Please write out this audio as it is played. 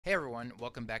Hey everyone,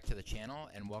 welcome back to the channel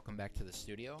and welcome back to the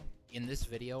studio. In this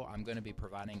video, I'm going to be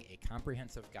providing a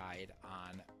comprehensive guide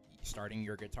on starting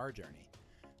your guitar journey.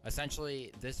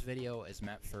 Essentially, this video is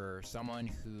meant for someone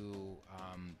who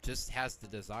just has the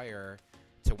desire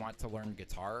to want to learn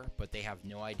guitar, but they have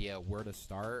no idea where to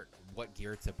start, what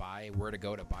gear to buy, where to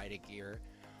go to buy the gear,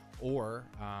 or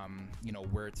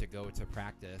where to go to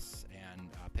practice and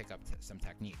pick up some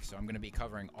techniques. So I'm going to be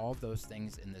covering all of those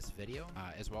things in this video,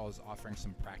 as well as offering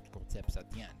some practical tips at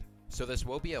the end. So this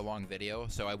will be a long video,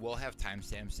 so I will have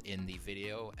timestamps in the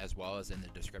video as well as in the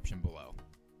description below.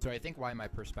 So I think why my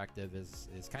perspective is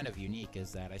kind of unique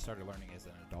is that I started learning as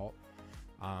an adult.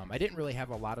 I didn't really have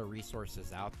a lot of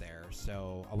resources out there,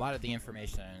 so a lot of the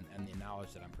information and the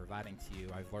knowledge that I'm providing to you,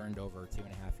 I've learned over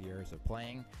 2.5 years of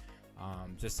playing.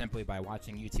 Just simply by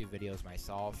watching YouTube videos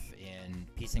myself, in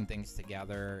piecing things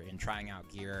together, in trying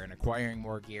out gear and acquiring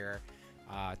more gear,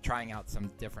 trying out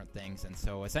some different things. And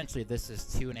so essentially this is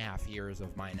 2.5 years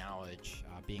of my knowledge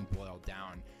being boiled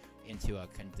down into a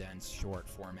condensed short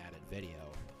formatted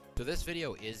video. So this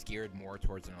video is geared more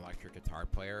towards an electric guitar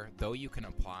player, though you can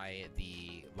apply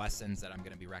the lessons that I'm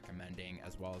going to be recommending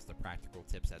as well as the practical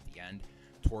tips at the end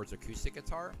towards acoustic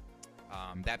guitar.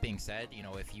 That being said,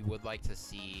 if you would like to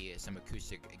see some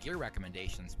acoustic gear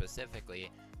recommendations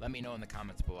specifically, let me know in the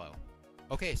comments below.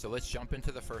 Okay, so let's jump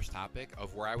into the first topic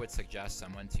of where I would suggest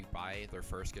someone to buy their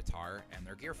first guitar and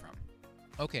their gear from.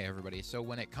 Okay, everybody, so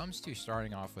when it comes to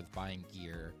starting off with buying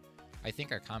gear, I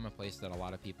think a common place that a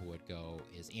lot of people would go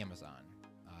is Amazon.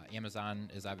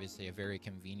 Amazon is obviously a very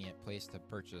convenient place to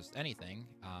purchase anything.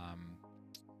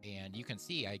 And you can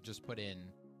see I just put in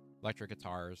electric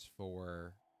guitars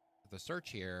for the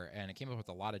search here, and it came up with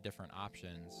a lot of different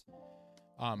options.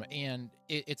 And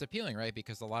it's appealing, right?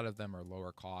 Because a lot of them are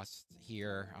lower cost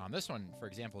here. This one, for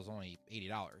example, is only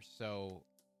 $80. So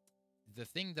the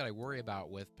thing that I worry about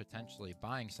with potentially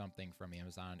buying something from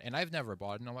Amazon, and I've never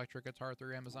bought an electric guitar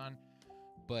through Amazon,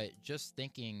 but just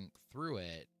thinking through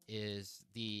it, is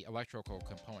the electrical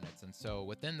components. And so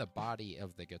within the body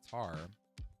of the guitar,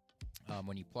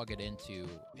 when you plug it into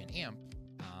an amp,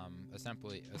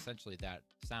 essentially that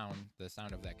sound, the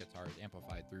sound of that guitar is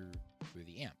amplified through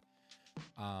the amp.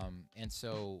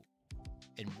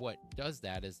 And what does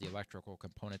that is the electrical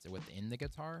components within the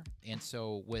guitar. And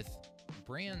so with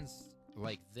brands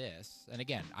like this, and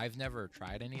again, I've never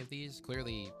tried any of these.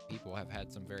 Clearly, people have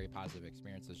had some very positive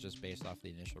experiences just based off the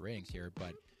initial ratings here.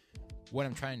 But what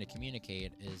I'm trying to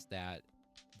communicate is that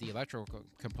the electrical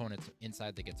components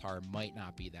inside the guitar might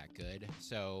not be that good.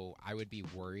 So I would be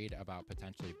worried about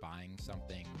potentially buying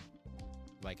something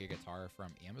like a guitar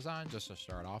from Amazon just to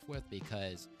start off with,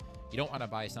 because you don't want to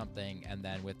buy something and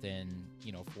then within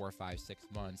 4, 5, 6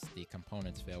 months the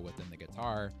components fail within the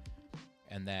guitar,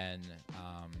 and then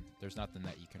there's nothing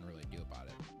that you can really do about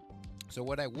it. So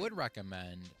what I would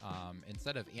recommend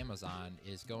instead of Amazon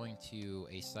is going to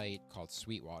a site called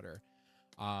Sweetwater.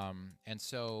 And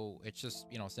so it's just,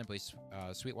 simply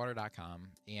sweetwater.com.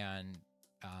 And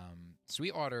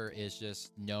Sweetwater is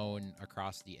just known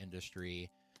across the industry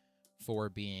for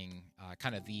being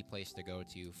kind of the place to go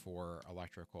to for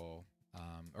electrical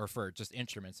or for just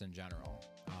instruments in general.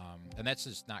 And that's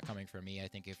just not coming from me. I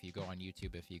think if you go on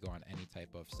YouTube, if you go on any type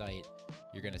of site,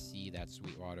 you're going to see that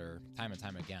Sweetwater time and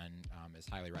time again is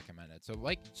highly recommended. So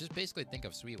just basically think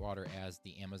of Sweetwater as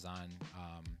the Amazon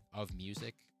of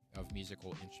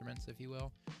musical instruments, if you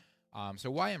will.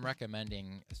 So why I'm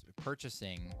recommending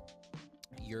purchasing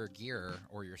your gear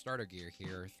or your starter gear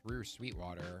here through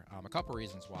Sweetwater, a couple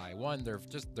reasons why. One, they're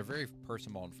very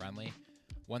personable and friendly.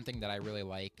 One thing that I really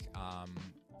like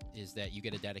is that you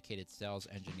get a dedicated sales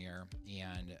engineer,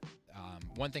 and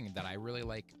one thing that I really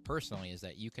like personally is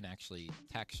that you can actually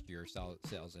text your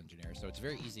sales engineer, so it's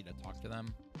very easy to talk to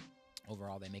them.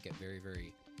 Overall, they make it very,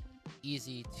 very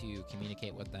easy to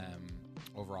communicate with them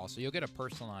overall, so you'll get a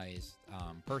personalized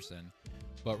person.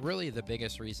 But really the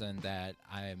biggest reason that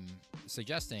I'm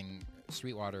suggesting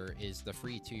Sweetwater is the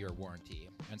free 2-year warranty.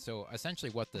 And so essentially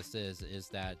what this is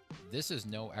that this is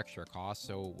no extra cost.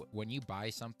 So when you buy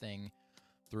something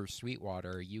through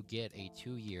Sweetwater, you get a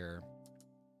 2-year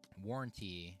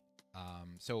warranty.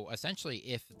 So essentially,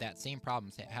 if that same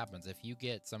problem happens, if you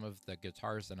get some of the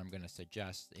guitars that I'm going to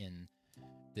suggest in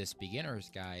this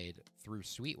beginner's guide through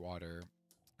Sweetwater,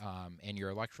 and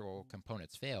your electrical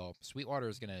components fail, Sweetwater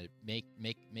is going to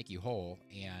make you whole,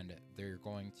 and they're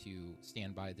going to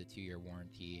stand by the 2-year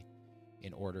warranty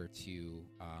in order to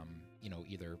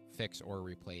either fix or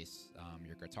replace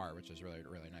your guitar, which is really,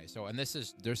 really nice. So, and this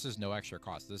is no extra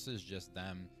cost. This is just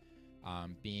them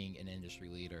being an industry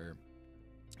leader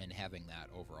and having that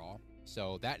overall.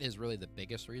 So that is really the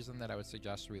biggest reason that I would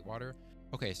suggest Sweetwater.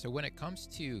 Okay, so when it comes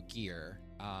to gear,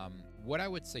 what I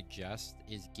would suggest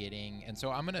is getting, and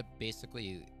so I'm gonna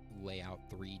basically lay out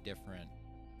three different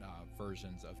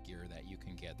versions of gear that you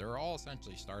can get. They're all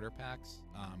essentially starter packs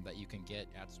that you can get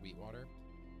at Sweetwater,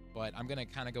 but I'm gonna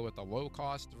kind of go with the low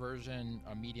cost version,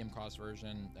 a medium cost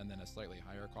version, and then a slightly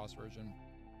higher cost version.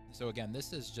 So again,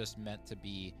 this is just meant to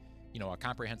be, a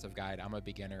comprehensive guide. I'm a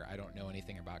beginner. I don't know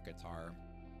anything about guitar.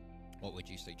 What would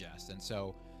you suggest? And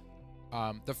so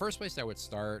the first place I would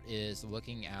start is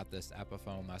looking at this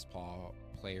Epiphone Les Paul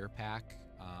player pack.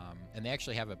 And they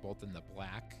actually have it both in the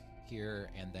black here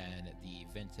and then the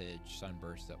vintage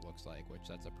sunburst, it looks like, which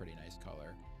that's a pretty nice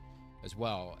color as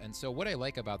well. And so what I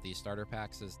like about these starter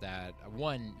packs is that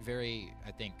one, very,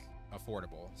 I think,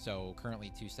 affordable. So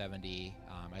currently $270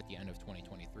 at the end of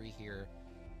 2023 here.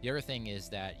 The other thing is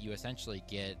that you essentially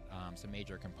get some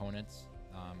major components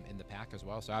in the pack as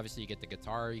well. So obviously you get the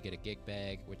guitar, you get a gig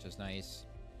bag, which is nice.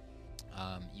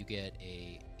 You get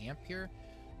a amp here.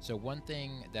 So one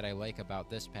thing that I like about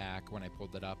this pack when I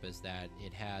pulled it up is that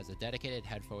it has a dedicated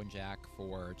headphone jack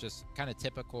for just kind of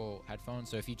typical headphones.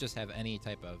 So if you just have any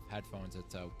type of headphones,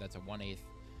 that's a 1/8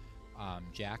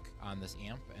 jack on this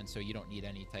amp, and so you don't need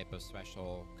any type of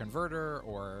special converter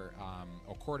or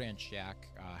a quarter-inch jack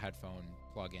headphone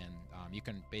plug-in. You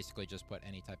can basically just put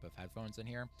any type of headphones in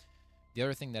here. The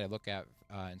other thing that I look at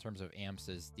in terms of amps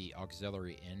is the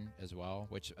auxiliary in as well,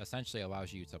 which essentially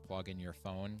allows you to plug in your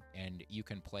phone and you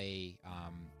can play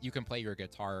your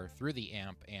guitar through the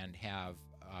amp and have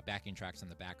backing tracks in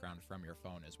the background from your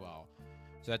phone as well.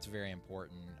 So that's very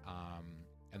important.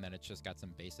 And then it's just got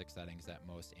some basic settings that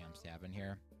most amps have in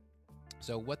here.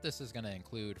 So what this is going to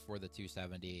include for the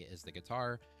 270 is the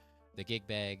guitar, the gig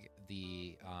bag,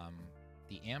 the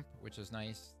amp, which is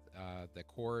nice, the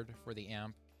cord for the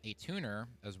amp, a tuner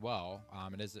as well.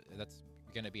 That's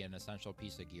going to be an essential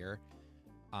piece of gear,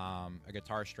 a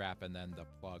guitar strap, and then the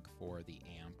plug for the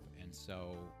amp. And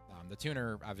so the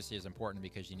tuner obviously is important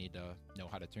because you need to know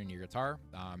how to tune your guitar.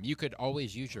 You could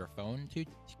always use your phone to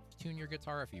tune your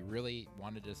guitar if you really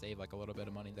wanted to save like a little bit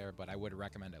of money there, but I would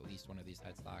recommend at least one of these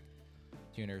headstock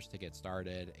tuners to get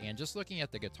started. And just looking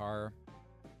at the guitar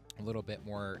a little bit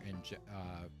more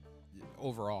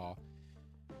overall,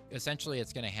 essentially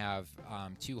it's going to have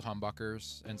two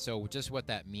humbuckers, and so just what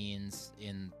that means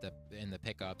in the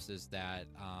pickups is that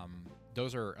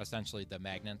those are essentially the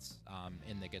magnets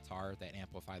in the guitar that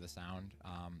amplify the sound.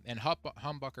 And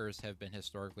humbuckers have been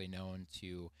historically known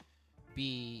to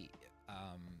be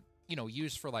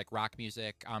used for like rock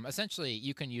music. Essentially,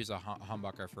 you can use a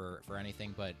humbucker for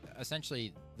anything, but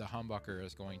essentially the humbucker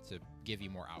is going to give you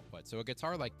more output. So a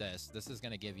guitar like this is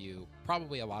going to give you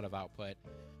probably a lot of output,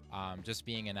 just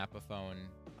being an Epiphone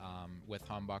with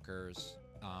humbuckers.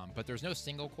 But there's no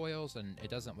single coils, and it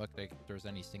doesn't look like there's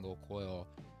any single coil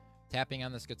tapping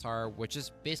on this guitar, which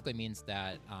just basically means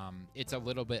that it's a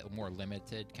little bit more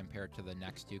limited compared to the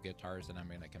next two guitars that I'm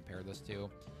going to compare this to.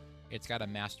 It's got a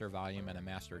master volume and a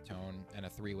master tone and a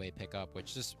 3-way pickup,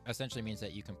 which just essentially means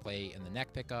that you can play in the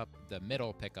neck pickup, the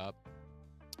middle pickup,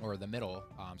 or the middle.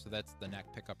 So that's the neck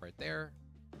pickup right there.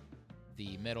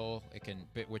 The middle,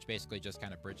 which basically just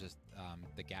kind of bridges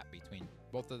the gap between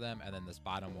both of them, and then this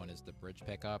bottom one is the bridge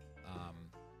pickup.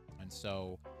 And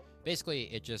so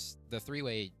basically the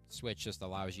 3-way switch just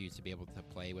allows you to be able to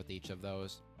play with each of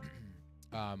those.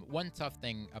 One tough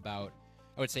thing about,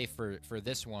 I would say for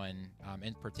this one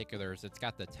in particular, is it's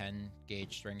got the 10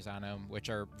 gauge strings on them, which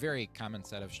are very common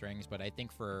set of strings, but I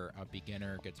think for a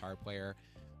beginner guitar player,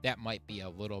 that might be a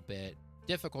little bit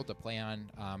difficult to play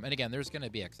on. And again, there's going to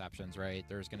be exceptions, right?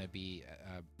 There's going to be,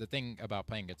 the thing about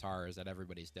playing guitar is that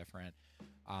everybody's different.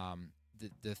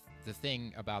 The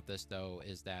thing about this though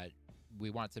is that we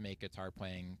want to make guitar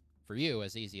playing for you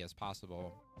as easy as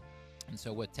possible. And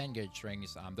so with 10 gauge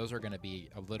strings, those are going to be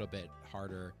a little bit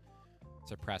harder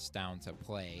to press down to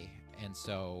play. And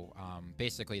so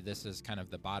basically this is kind of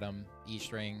the bottom E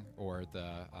string, or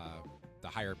the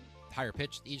higher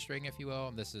pitched E string, if you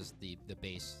will. This is the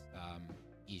bass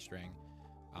E string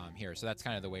here. So that's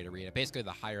kind of the way to read it. Basically,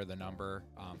 the higher the number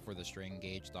for the string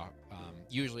gauge,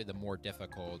 usually the more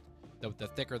difficult, the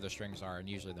thicker the strings are, and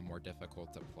usually the more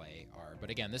difficult to play are. But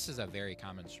again, this is a very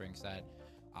common string set.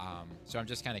 So I'm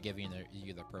just kind of giving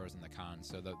you the pros and the cons.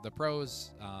 So the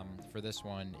pros for this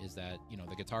one is that,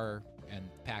 the guitar and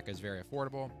pack is very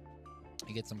affordable.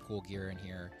 You get some cool gear in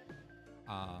here,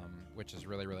 which is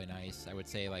really, really nice. I would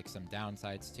say like some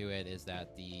downsides to it is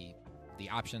that the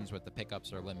options with the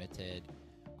pickups are limited.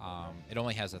 It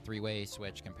only has a 3-way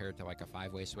switch compared to like a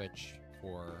 5-way switch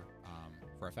for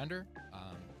a Fender,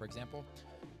 for example.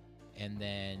 And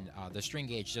then the string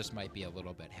gauge just might be a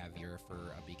little bit heavier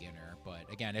for a beginner.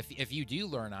 But again, if you do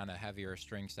learn on a heavier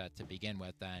string set to begin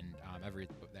with, then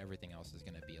everything else is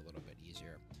going to be a little bit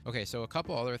easier. Okay, so a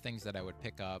couple other things that I would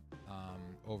pick up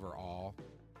overall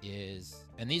is,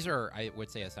 and these are, I would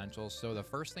say, essentials. So the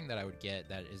first thing that I would get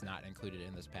that is not included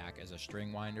in this pack is a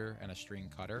string winder and a string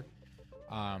cutter.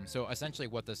 So essentially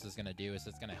what this is going to do is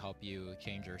it's going to help you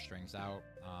change your strings out.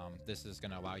 This is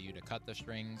going to allow you to cut the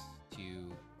strings to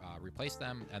replace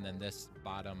them. And then this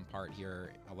bottom part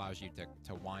here allows you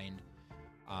to wind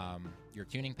your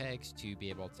tuning pegs to be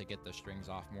able to get the strings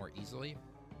off more easily.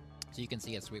 So you can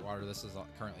see at Sweetwater, this is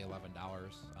currently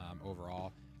 $11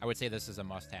 overall. I would say this is a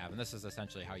must-have, and this is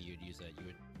essentially how you'd use it. You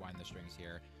would wind the strings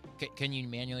here. Can you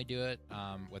manually do it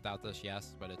without this?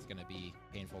 Yes, but it's going to be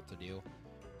painful to do.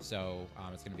 So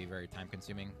it's going to be very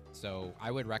time-consuming. So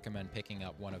I would recommend picking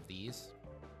up one of these.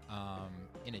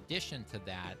 In addition to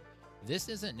that, this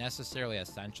isn't necessarily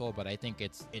essential, but I think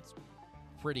it's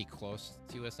pretty close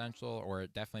to essential, or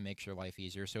it definitely makes your life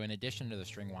easier. So in addition to the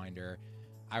string winder,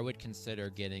 I would consider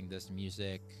getting this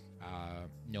Music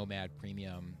Nomad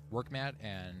Premium work mat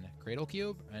and cradle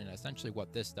cube. And essentially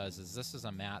what this does is this is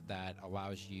a mat that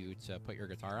allows you to put your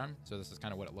guitar on. So this is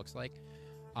kind of what it looks like.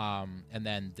 And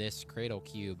then this cradle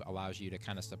cube allows you to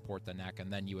kind of support the neck,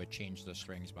 and then you would change the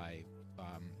strings by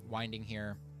winding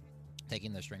here,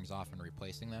 taking the strings off and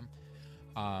replacing them.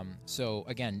 So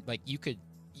again, like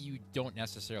you don't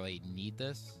necessarily need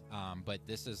this, but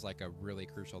this is like a really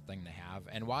crucial thing to have.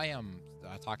 And why I'm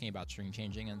talking about string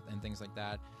changing and things like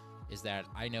that is that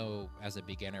I know as a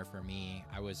beginner, for me,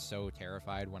 I was so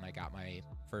terrified when I got my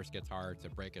first guitar to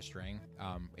break a string.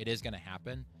 It is going to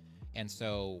happen. And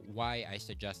so why I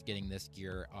suggest getting this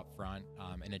gear up front,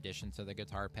 in addition to the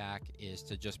guitar pack, is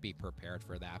to just be prepared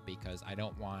for that, because I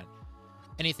don't want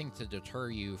anything to deter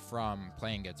you from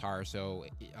playing guitar. So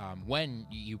when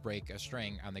you break a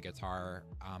string on the guitar,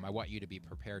 I want you to be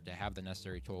prepared to have the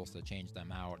necessary tools to change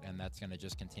them out, and that's going to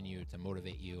just continue to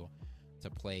motivate you to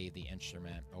play the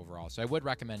instrument overall. So I would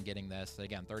recommend getting this.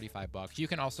 Again, $35. You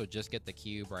can also just get the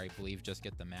cube, or I believe just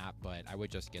get the mat, but I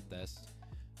would just get this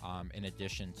in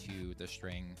addition to the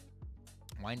string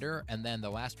winder. And then the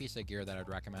last piece of gear that I'd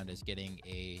recommend is getting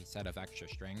a set of extra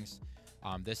strings.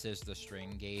 This is the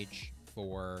string gauge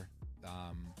for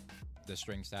the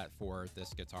string set for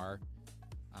this guitar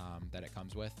that it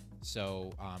comes with. So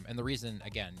and the reason,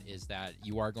 again, is that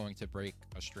you are going to break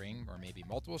a string or maybe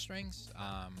multiple strings,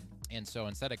 and so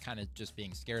instead of kind of just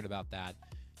being scared about that,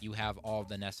 you have all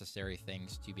the necessary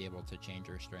things to be able to change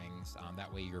your strings.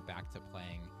 That way you're back to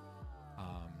playing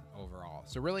overall.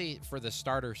 So really, for the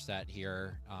starter set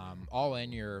here, all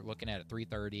in, you're looking at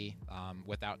 $330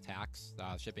 without tax.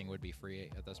 Shipping would be free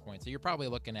at this point, so you're probably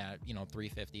looking at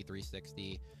 $350,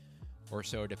 $360 or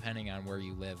so, depending on where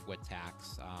you live with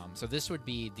tax. So this would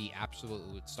be the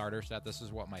absolute starter set. This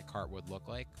is what my cart would look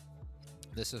like.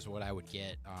 This is what I would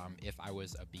get if I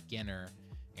was a beginner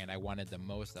and I wanted the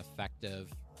most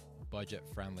effective,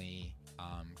 budget-friendly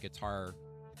guitar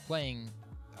playing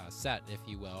set, if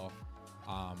you will,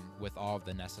 with all of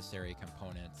the necessary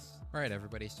components. All right,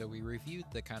 everybody, so we reviewed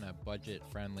the kind of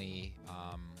budget-friendly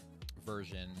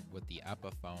version with the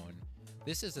Epiphone.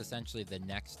 This is essentially the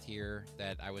next tier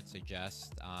that I would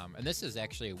suggest, and this is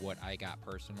actually what I got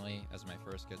personally as my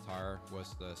first guitar,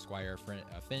 was the Squier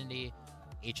Affinity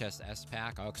HSS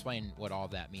pack. I'll explain what all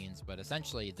that means, but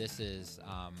essentially this is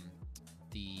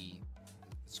the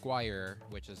Squier,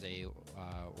 which is a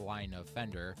line of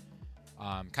Fender,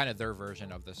 kind of their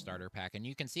version of the starter pack, and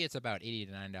you can see it's about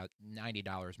 $80 to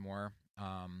 $90 more.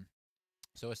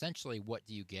 So essentially, what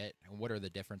do you get, and what are the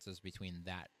differences between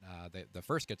that, the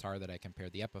first guitar that I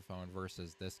compared, the Epiphone,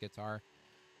 versus this guitar?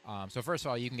 So first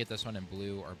of all, you can get this one in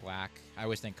blue or black. I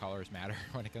always think colors matter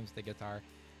when it comes to guitar.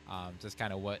 Just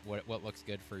kind of what looks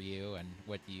good for you and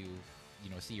what do you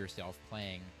see yourself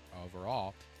playing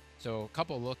overall. So a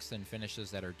couple looks and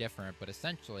finishes that are different, but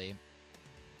essentially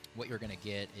what you're going to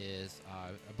get is,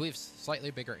 I believe, slightly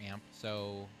bigger amp.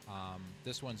 So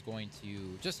this one's going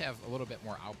to just have a little bit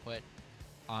more output.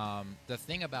 The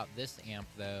thing about this amp,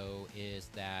 though, is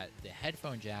that the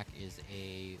headphone jack is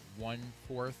a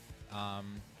 1/4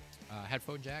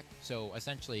 headphone jack. So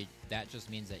essentially, that just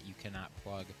means that you cannot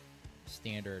plug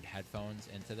standard headphones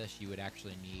into this. You would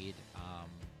actually need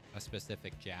a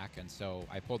specific jack. And so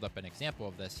I pulled up an example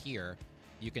of this here.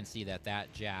 You can see that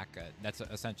jack, that's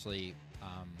essentially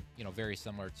very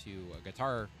similar to a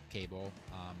guitar cable,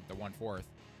 the 1/4.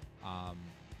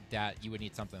 That you would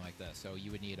need something like this. So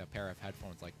you would need a pair of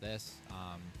headphones like this.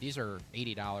 These are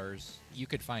 $80. You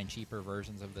could find cheaper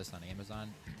versions of this on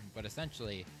Amazon, but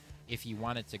essentially, if you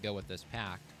wanted to go with this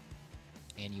pack,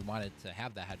 and you wanted to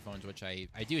have the headphones, which I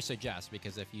do suggest,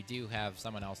 because if you do have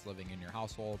someone else living in your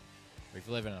household, or if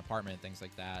you live in an apartment and things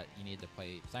like that, you need to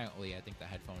play silently. I think the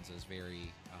headphones is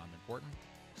very important.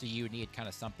 So you need kind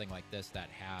of something like this that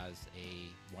has a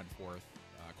 1/4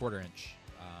 quarter-inch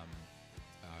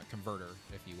converter,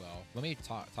 if you will. Let me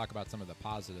talk about some of the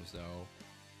positives, though.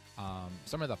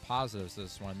 Some of the positives of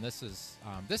this one. This is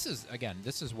again,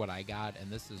 this is what I got,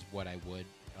 and this is what I would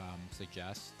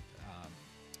suggest.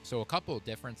 So a couple of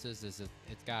differences is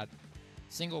it's got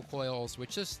single coils,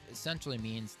 which just essentially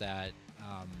means that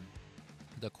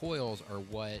the coils are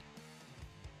what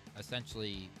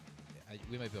essentially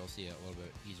we might be able to see it a little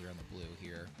bit easier on the blue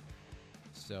here.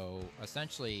 So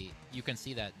essentially, you can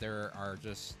see that there are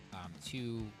just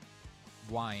two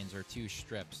lines or two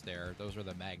strips there. Those are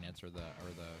the magnets or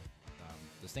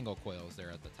the single coils there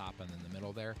at the top and in the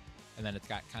middle there. And then it's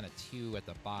got kind of two at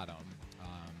the bottom,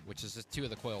 which is just two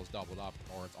of the coils doubled up,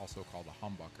 or it's also called a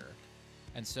humbucker.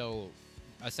 And so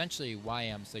essentially why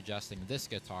I'm suggesting this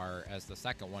guitar as the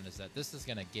second one is that this is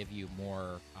going to give you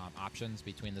more options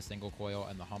between the single coil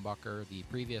and the humbucker. The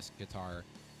previous guitar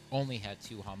only had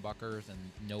two humbuckers and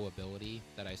no ability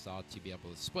that I saw to be able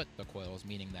to split the coils,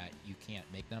 meaning that you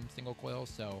can't make them single coils.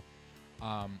 So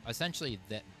essentially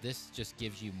this just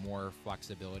gives you more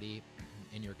flexibility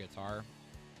in your guitar.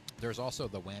 There's also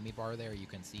the whammy bar there, you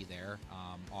can see there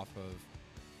off of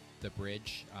the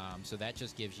bridge. So that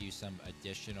just gives you some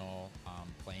additional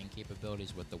playing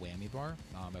capabilities with the whammy bar,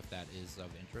 if that is of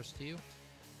interest to you.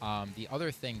 The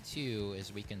other thing too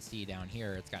is we can see down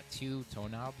here it's got two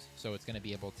tone knobs, so it's going to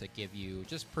be able to give you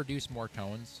just produce more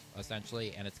tones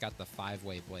essentially, and it's got the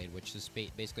 5-way blade, which just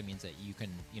basically means that you can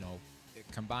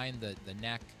combine the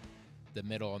neck, the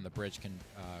middle, and the bridge can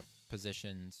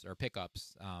positions or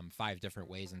pickups 5 different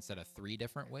ways instead of 3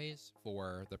 different ways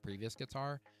for the previous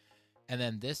guitar. And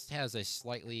then this has a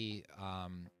slightly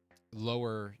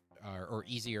lower or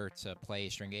easier to play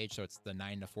string gauge, so it's the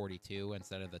 9-42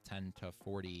 instead of the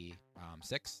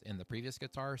 10-46 in the previous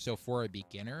guitar. So for a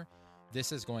beginner,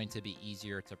 this is going to be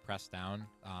easier to press down,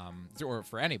 or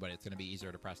for anybody, it's going to be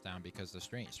easier to press down because the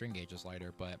string gauge is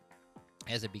lighter. But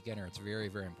as a beginner, it's very,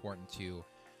 very important to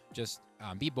just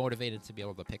be motivated to be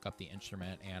able to pick up the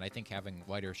instrument. And I think having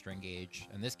lighter string gauge,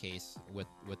 in this case,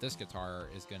 with this guitar,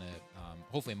 is going to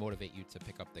hopefully motivate you to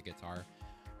pick up the guitar.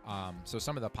 So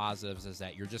some of the positives is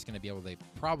that you're just going to be able to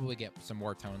probably get some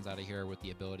more tones out of here with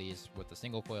the abilities with the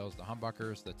single coils, the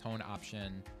humbuckers, the tone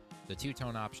option, the 2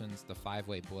 tone options, the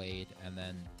 5-way blade, and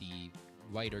then the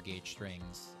lighter gauge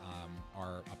strings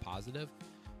are a positive.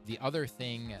 The other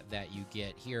thing that you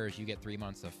get here is you get 3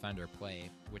 months of Fender Play,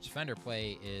 which Fender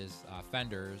Play is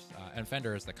Fender's, and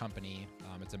Fender is the company.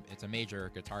 It's a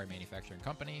major guitar manufacturing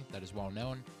company that is well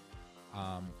known.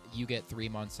 You get 3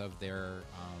 months of their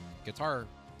guitar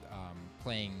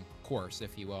playing course,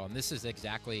 if you will, and this is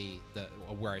exactly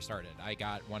where I started. I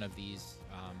got one of these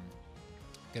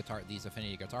these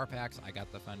Affinity guitar packs. I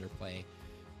got the Fender Play,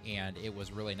 and it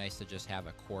was really nice to just have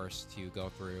a course to go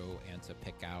through and to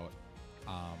pick out.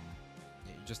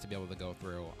 Just to be able to go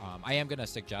through. I am going to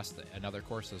suggest another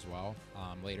course as well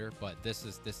later, but this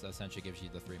essentially gives you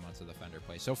the 3 months of the Fender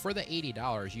Play. So for the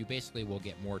 $80, you basically will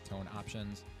get more tone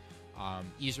options,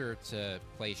 easier to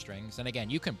play strings, and again,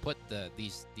 you can put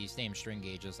these same string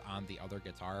gauges on the other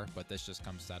guitar, but this just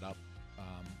comes set up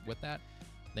with that.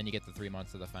 Then you get the 3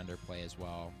 months of the Fender Play as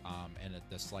well, and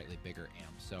the slightly bigger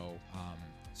amp.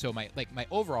 So my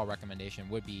overall recommendation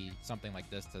would be something like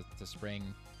this to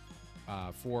spring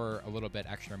for a little bit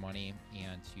extra money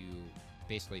and to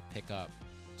basically pick up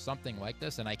something like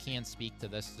this. And I can speak to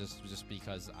this just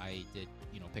because I did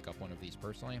pick up one of these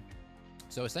personally.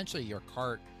 So essentially your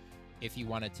cart, if you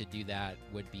wanted to do that,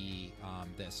 would be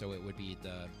this. So it would be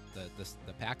the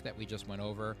pack that we just went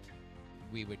over.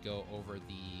 We would go over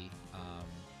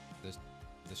the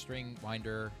string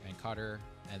winder and cutter,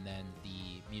 and then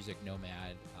the Music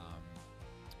Nomad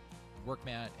work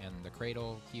mat and the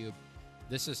cradle cube.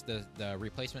 This is the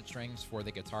replacement strings for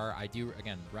the guitar. I do,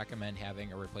 again, recommend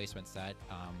having a replacement set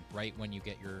right when you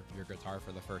get your guitar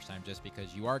for the first time, just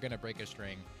because you are going to break a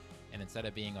string, and instead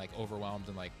of being like overwhelmed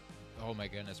and like, oh my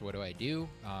goodness, what do I do?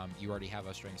 You already have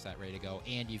a string set ready to go,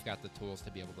 and you've got the tools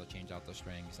to be able to change out the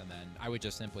strings. And then I would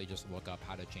just simply look up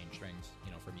how to change strings,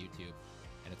 from YouTube,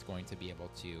 and it's going to be able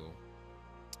to,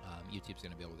 YouTube's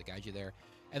going to be able to guide you there.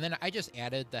 And then I just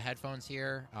added the headphones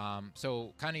here.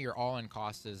 So kind of your all-in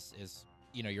cost is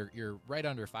you're right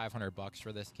under $500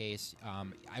 for this case.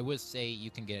 I would say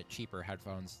you can get cheaper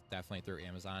headphones definitely through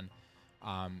Amazon.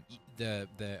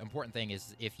 The important thing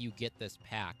is if you get this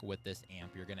pack with this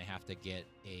amp, you're going to have to get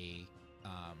a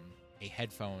a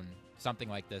headphone, something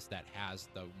like this that has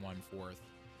the 1/4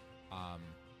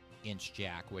 inch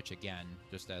jack, which again,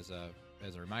 just as a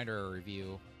reminder or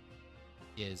review,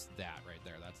 is that right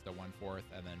there. That's the 1/4,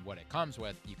 and then what it comes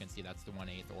with, you can see that's the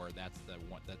 1/8, or that's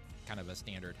kind of a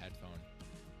standard headphone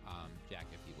jack,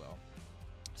 if you will.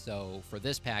 So for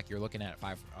this pack, you're looking at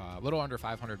a little under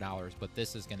 $500, but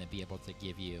this is going to be able to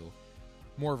give you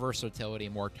more versatility,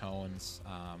 more tones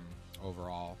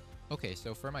overall. Okay,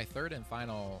 so for my third and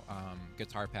final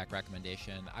guitar pack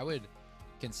recommendation, I would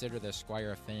consider the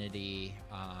Squier Affinity,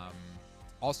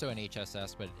 also an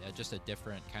HSS, but just a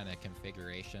different kind of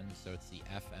configuration. So it's the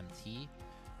FMT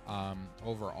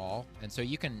overall. And so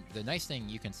the nice thing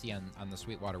you can see on the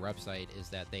Sweetwater website is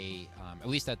that they, at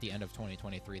least at the end of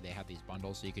 2023, they have these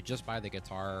bundles. So you could just buy the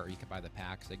guitar or you could buy the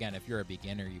packs. Again, if you're a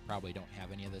beginner, you probably don't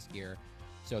have any of this gear.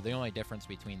 So the only difference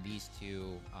between these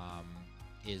two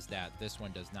is that this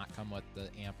one does not come with the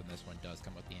amp and this one does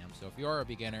come with the amp. So if you're a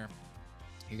beginner,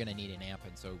 you're going to need an amp,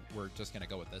 and so we're just going to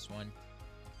go with this one.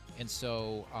 And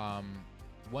so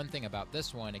one thing about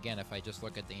this one, again, if I just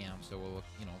look at the amp, so we'll look,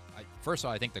 first of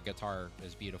all, I think the guitar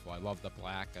is beautiful. I love the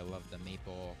black. I love the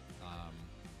maple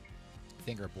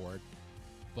fingerboard.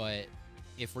 But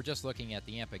if we're just looking at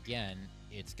the amp again,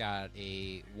 it's got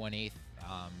a 1/8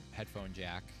 headphone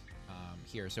jack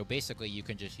here. So basically, you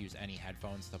can just use any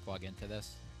headphones to plug into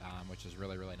this, which is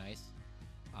really, really nice.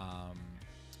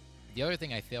 The other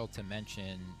thing I failed to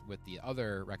mention with the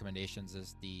other recommendations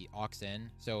is the aux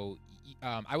in. So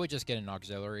I would just get an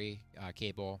auxiliary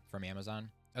cable from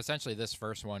Amazon. Essentially, this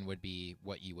first one would be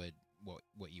what you would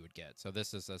get. So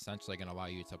this is essentially going to allow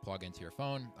you to plug into your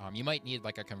phone. You might need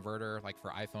like a converter, like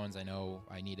for iPhones. I know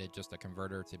I needed just a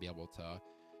converter to be able to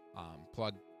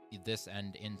plug this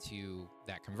end into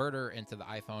that converter into the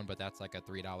iPhone, but that's like a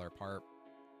 $3 part.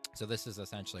 So this is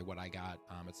essentially what I got.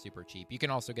 It's super cheap. You can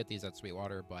also get these at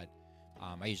Sweetwater, but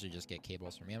I usually just get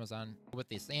cables from Amazon. With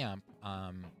this amp,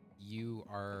 you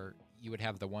would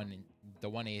have the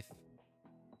 1/8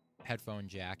 headphone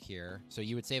jack here. So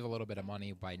you would save a little bit of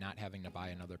money by not having to buy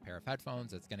another pair of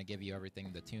headphones. It's going to give you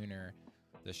everything, the tuner,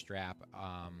 the strap.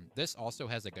 This also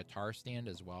has a guitar stand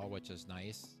as well, which is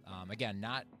nice. Again,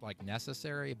 not like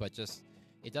necessary, but just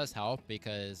it does help,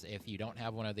 because if you don't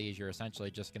have one of these, you're essentially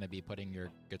just going to be putting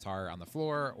your guitar on the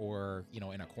floor or,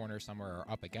 in a corner somewhere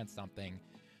or up against something.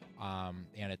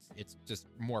 And it's just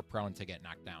more prone to get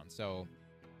knocked down. So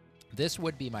this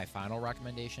would be my final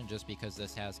recommendation, just because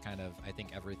this has kind of, I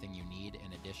think, everything you need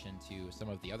in addition to some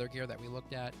of the other gear that we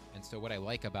looked at. And so what I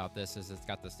like about this is it's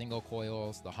got the single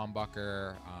coils, the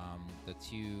humbucker, the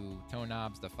 2 tone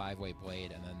knobs, the 5-way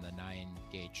blade, and then the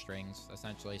 9-gauge strings,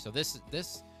 essentially. So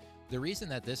the reason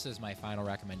that this is my final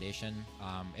recommendation,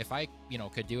 if I,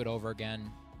 could do it over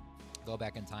again, go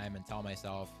back in time and tell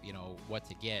myself, what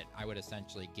to get, I would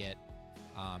essentially get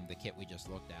the kit we just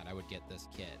looked at. I would get this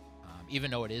kit.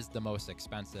 Even though it is the most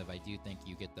expensive, I do think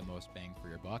you get the most bang for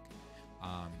your buck.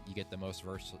 You get the most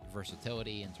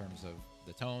versatility in terms of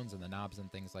the tones and the knobs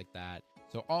and things like that.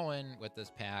 So all in with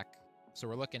this pack, so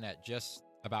we're looking at just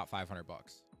about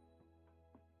 $500.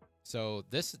 So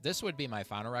this would be my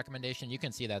final recommendation. You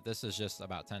can see that this is just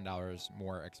about $10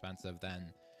 more expensive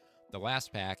than the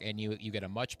last pack, and you get a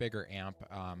much bigger amp.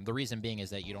 The reason being is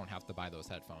that you don't have to buy those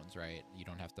headphones, right? You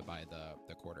don't have to buy the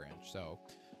 1/4 inch. So,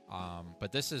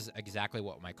 but this is exactly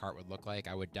what my cart would look like.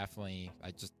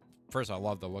 First of all, I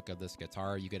love the look of this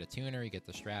guitar. You get a tuner, you get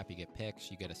the strap, you get picks,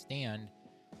 you get a stand,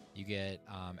 you get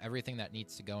everything that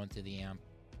needs to go into the amp.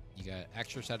 You got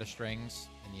extra set of strings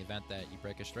in the event that you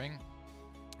break a string.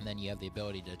 And then you have the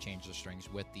ability to change the strings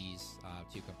with these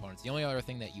 2 components. The only other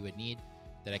thing that you would need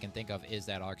that I can think of is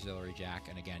that auxiliary jack.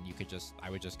 And again, I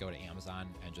would just go to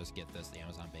Amazon and just get this, the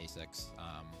Amazon Basics.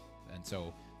 And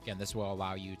so again, this will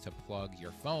allow you to plug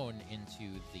your phone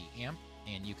into the amp,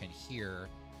 and you can hear,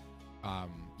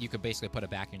 you could basically put a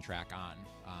backing track on.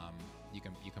 You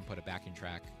can put a backing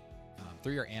track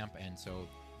through your amp. And so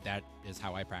that is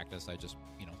how I practice. I just,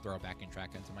 throw a backing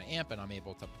track into my amp, and I'm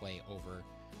able to play over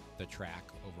the track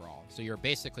overall. So you're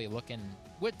basically looking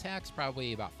with tax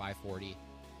probably about $540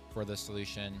 for the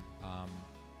solution.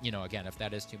 Again, if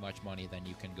that is too much money, then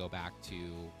you can go back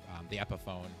to the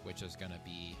Epiphone, which is going to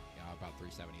be about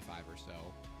 $375 or so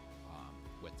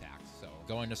with tax. So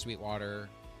going to Sweetwater,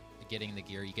 getting the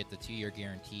gear, you get the 2-year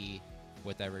guarantee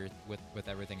with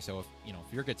everything. So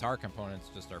if your guitar components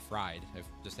just are fried, if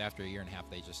just after a year and a half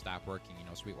they just stop working,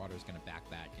 Sweetwater is going to back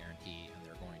that guarantee, and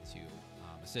they're going to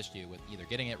assist you with either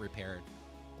getting it repaired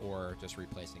or just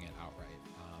replacing it outright.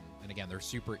 And again, they're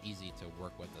super easy to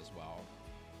work with as well.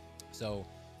 So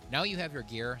now you have your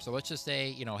gear. So let's just say,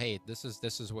 you know, hey, this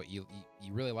is what you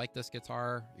really like this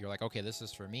guitar. You're like, okay, this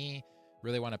is for me.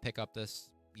 Really want to pick up this,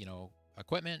 you know,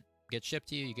 equipment, get shipped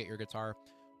to you, you get your guitar.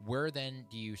 Where then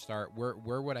do you start?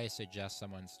 Where would I suggest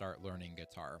someone start learning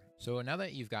guitar? So now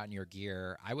that you've gotten your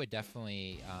gear, I would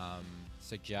definitely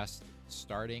suggest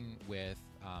starting with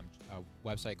a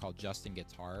website called Justin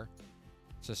Guitar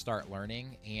to start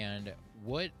learning. And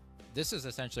what this is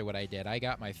essentially what I did. I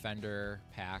got my Fender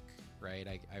pack, right?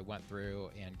 I went through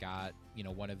and got, you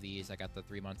know, one of these. I got the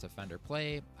 3 months of Fender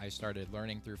Play. I started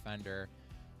learning through Fender.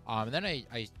 And then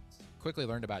I quickly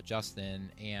learned about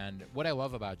Justin. And what I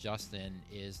love about Justin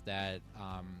is that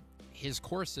his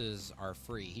courses are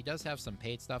free. He does have some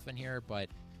paid stuff in here, but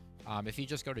if you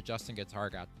just go to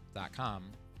justinguitar.com,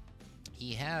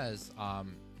 he has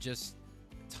just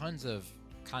tons of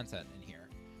content in here.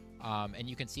 And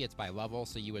you can see it's by level,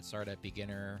 so you would start at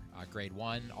beginner, grade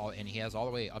 1, and he has all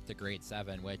the way up to grade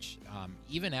 7, which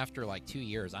even after like 2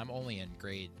 years, I'm only in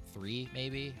grade 3,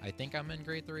 maybe. I think I'm in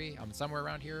grade 3. I'm somewhere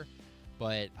around here.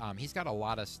 But he's got a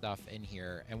lot of stuff in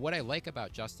here. And what I like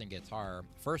about Justin Guitar,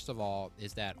 first of all,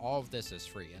 is that all of this is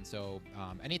free. And so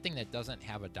anything that doesn't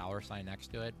have a $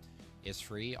 next to it is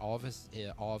free. All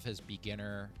of his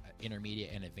beginner,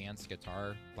 intermediate, and advanced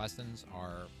guitar lessons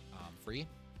are free.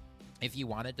 If you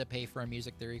wanted to pay for a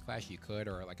music theory class, you could,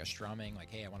 or like a strumming, like,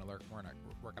 hey, I want to work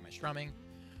on my strumming.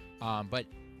 But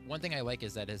one thing I like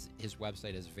is that his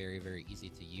website is very, very easy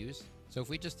to use. So if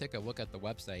we just take a look at the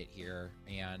website here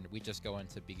and we just go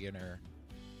into beginner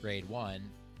grade 1,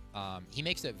 he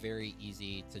makes it very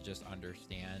easy to just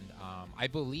understand. I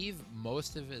believe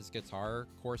most of his guitar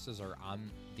courses are on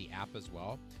the app as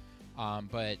well.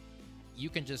 But you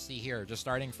can just see here, just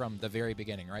starting from the very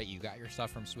beginning, right? You got your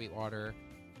stuff from Sweetwater.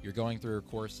 You're going through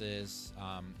courses,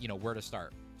 you know, where to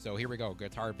start. So here we go,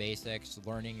 guitar basics,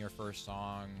 learning your first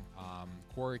song,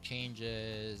 chord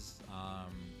changes,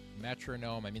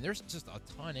 metronome. I mean, there's just a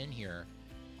ton in here,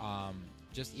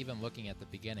 just even looking at the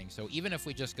beginning. So even if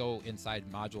we just go inside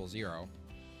module 0,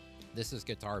 this is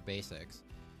guitar basics.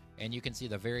 And you can see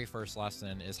the very first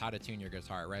lesson is how to tune your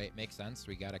guitar, right? Makes sense.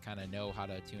 We got to kind of know how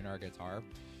to tune our guitar.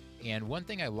 And one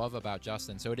thing I love about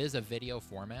Justin, so it is a video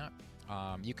format.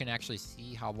 You can actually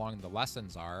see how long the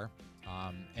lessons are.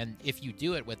 And if you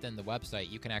do it within the website,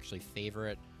 you can actually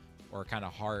favorite or kind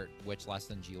of heart which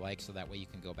lessons you like, so that way you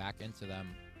can go back into them.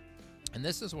 And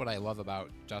this is what I love about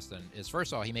Justin is,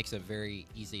 first of all, he makes it very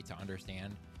easy to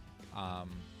understand.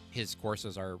 His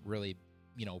courses are really,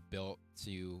 you know, built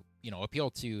to, you know, appeal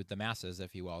to the masses,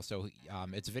 if you will. So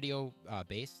it's video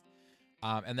based.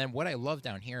 And then what I love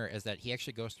down here is that he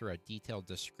actually goes through a detailed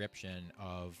description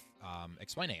of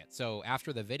explaining it. So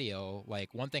after the video,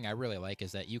 like, one thing I really like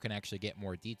is that you can actually get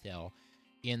more detail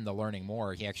in the learning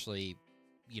more. He actually,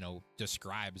 you know,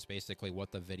 describes basically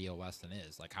what the video lesson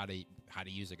is, like how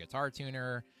to use a guitar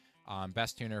tuner,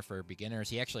 best tuner for beginners.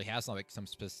 He actually has like some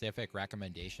specific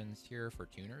recommendations here for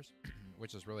tuners,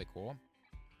 which is really cool.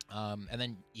 And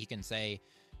then he can say,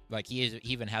 like, he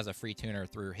even has a free tuner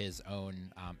through his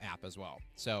own app as well.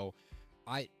 So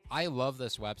I love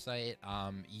this website.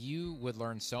 You would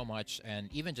learn so much, and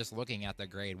even just looking at the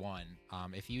grade 1,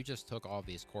 if you just took all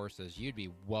these courses, you'd be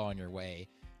well on your way.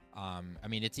 I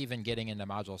mean, it's even getting into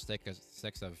module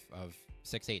 6 of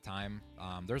 6/8 time.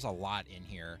 There's a lot in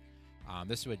here.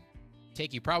 This would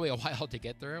take you probably a while to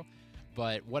get through,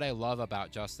 but what I love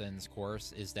about Justin's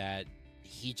course is that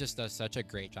he just does such a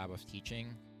great job of teaching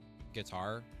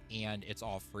guitar, and it's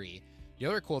all free. The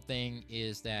other cool thing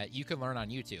is that you can learn on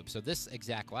YouTube. So this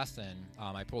exact lesson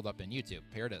I pulled up in YouTube.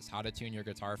 Here it is, how to tune your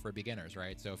guitar for beginners,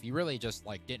 right? So if you really just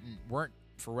like weren't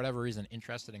for whatever reason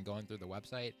interested in going through the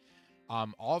website,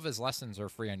 all of his lessons are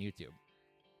free on YouTube,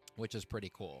 which is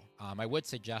pretty cool. I would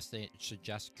suggest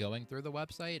going through the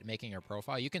website, making your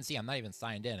profile. You can see I'm not even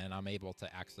signed in, and I'm able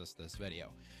to access this video.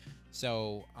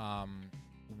 So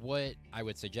what I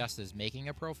would suggest is making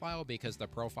a profile, because the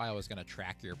profile is going to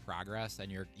track your progress,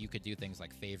 and you could do things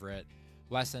like favorite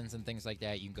lessons and things like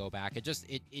that. You can go back.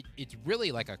 It's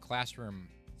really like a classroom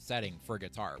setting for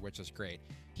guitar, which is great.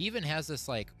 He even has this,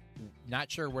 like,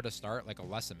 not sure where to start, like a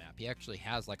lesson map. He actually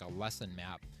has like a lesson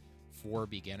map for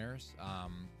beginners,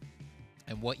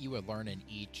 and what you would learn in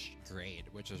each grade,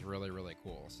 which is really, really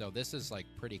cool. So this is like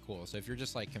pretty cool. So if you're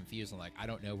just like confused and like, I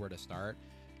don't know where to start,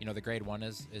 you know, the grade 1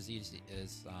 is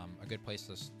a good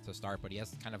place to start, but he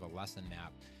has kind of a lesson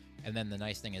map. And then the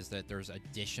nice thing is that there's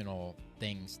additional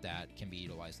things that can be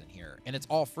utilized in here, and it's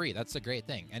all free. That's a great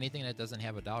thing. Anything that doesn't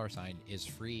have a $ is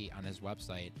free on his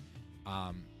website.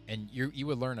 And you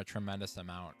would learn a tremendous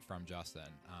amount from Justin.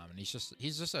 And he's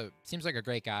just seems like a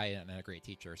great guy and a great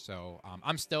teacher. So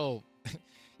I'm still,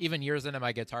 even years into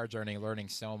my guitar journey, learning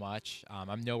so much.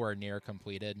 I'm nowhere near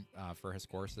completed for his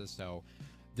courses, so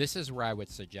this is where I would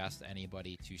suggest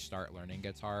anybody to start learning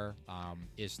guitar,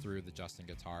 is through the Justin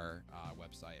Guitar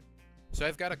website. So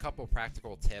I've got a couple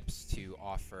practical tips to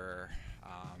offer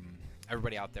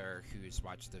everybody out there who's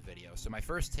watched the video. So my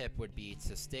first tip would be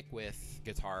to stick with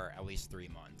guitar at least 3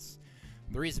 months.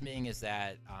 The reason being is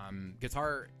that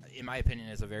guitar, in my opinion,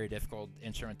 is a very difficult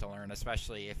instrument to learn,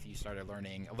 especially if you started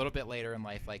learning a little bit later in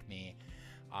life like me.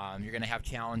 You're going to have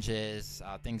challenges.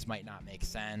 Things might not make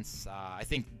sense. I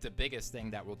think the biggest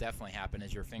thing that will definitely happen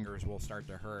is your fingers will start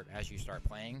to hurt as you start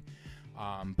playing,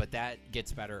 but that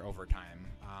gets better over time.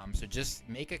 So just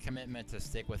make a commitment to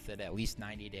stick with it at least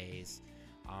 90 days.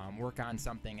 Work on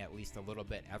something at least a little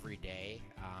bit every day,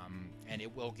 and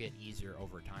it will get easier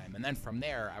over time. And then from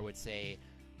there, I would say,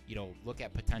 look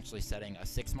at potentially setting a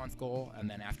 6-month goal, and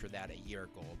then after that, a year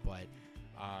goal. But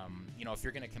if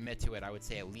you're going to commit to it, I would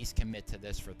say at least commit to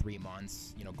this for 3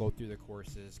 months. Go through the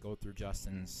courses, go through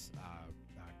Justin's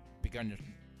beginner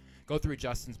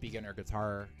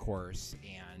guitar course,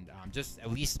 and just at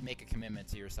least make a commitment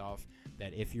to yourself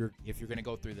that if you're going to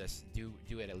go through this, do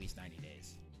it at least 90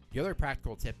 days. The other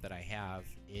practical tip that I have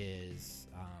is,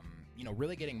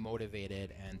 really getting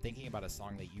motivated and thinking about a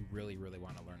song that you really, really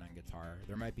want to learn on guitar.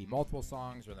 There might be multiple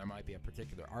songs, or there might be a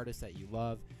particular artist that you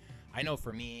love. I know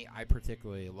for me, I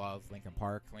particularly love Linkin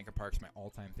Park. Linkin Park's my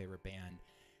all-time favorite band,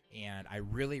 and I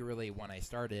really, really, when I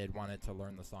started, wanted to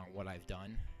learn the song What I've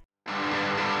Done.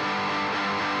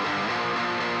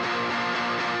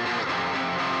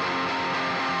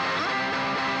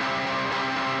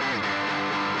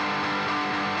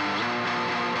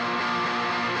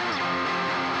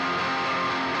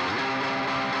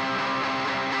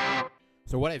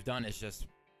 So What I've Done is just,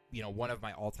 one of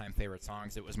my all-time favorite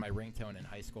songs. It was my ringtone in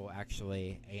high school,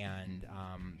 actually. And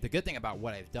the good thing about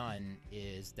What I've Done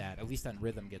is that, at least on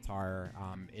rhythm guitar,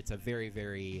 it's a very,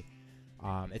 very,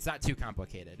 it's not too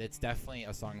complicated. It's definitely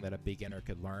a song that a beginner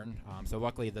could learn. So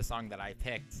luckily, the song that I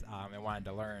picked and wanted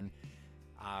to learn,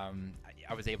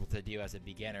 I was able to do as a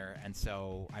beginner. And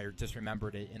so I just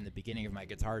remembered it in the beginning of my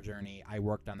guitar journey. I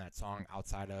worked on that song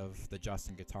outside of the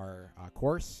Justin Guitar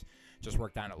course. Just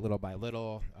worked on it little by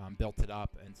little, built it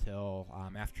up until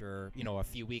after a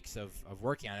few weeks of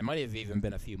working on it. It might have even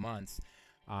been a few months.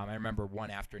 I remember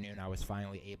one afternoon I was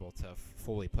finally able to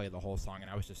fully play the whole song, and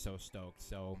I was just so stoked.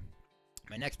 So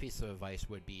my next piece of advice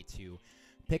would be to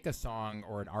pick a song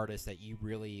or an artist that you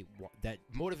really that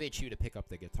motivates you to pick up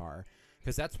the guitar,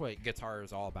 because that's what guitar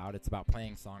is all about. It's about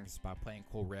playing songs, it's about playing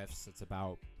cool riffs, it's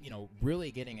about really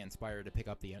getting inspired to pick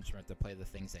up the instrument to play the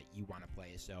things that you want to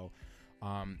play. So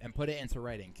and put it into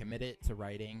writing, commit it to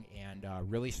writing, and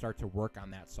really start to work on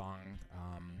that song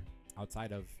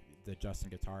outside of the Justin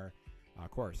Guitar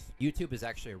course. YouTube is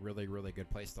actually a really, really good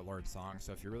place to learn songs.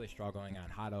 So if you're really struggling on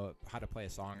how to play a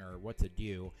song or what to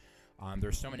do,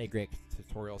 there's so many great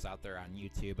tutorials out there on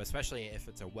YouTube, especially if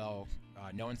it's a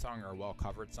well-known song or a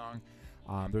well-covered song.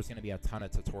 There's going to be a ton of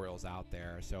tutorials out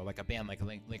there. So like a band like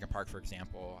Linkin Park, for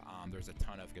example, there's a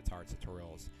ton of guitar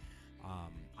tutorials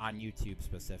on YouTube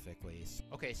specifically.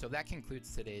 Okay, so that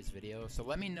concludes today's video. So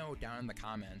let me know down in the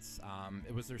comments,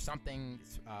 was there something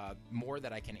more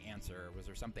that I can answer? Was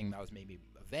there something that was maybe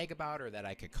vague about, or that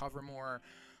I could cover more?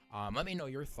 Let me know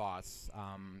your thoughts,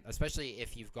 especially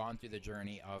if you've gone through the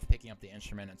journey of picking up the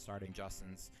instrument and starting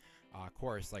Justin's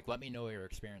course. Let me know your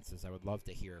experiences. I would love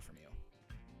to hear from you.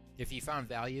 If you found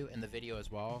value in the video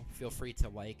as well, feel free to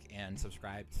like and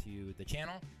subscribe to the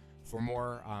channel for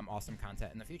more awesome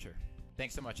content in the future.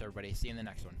 Thanks so much, everybody. See you in the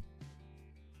next one.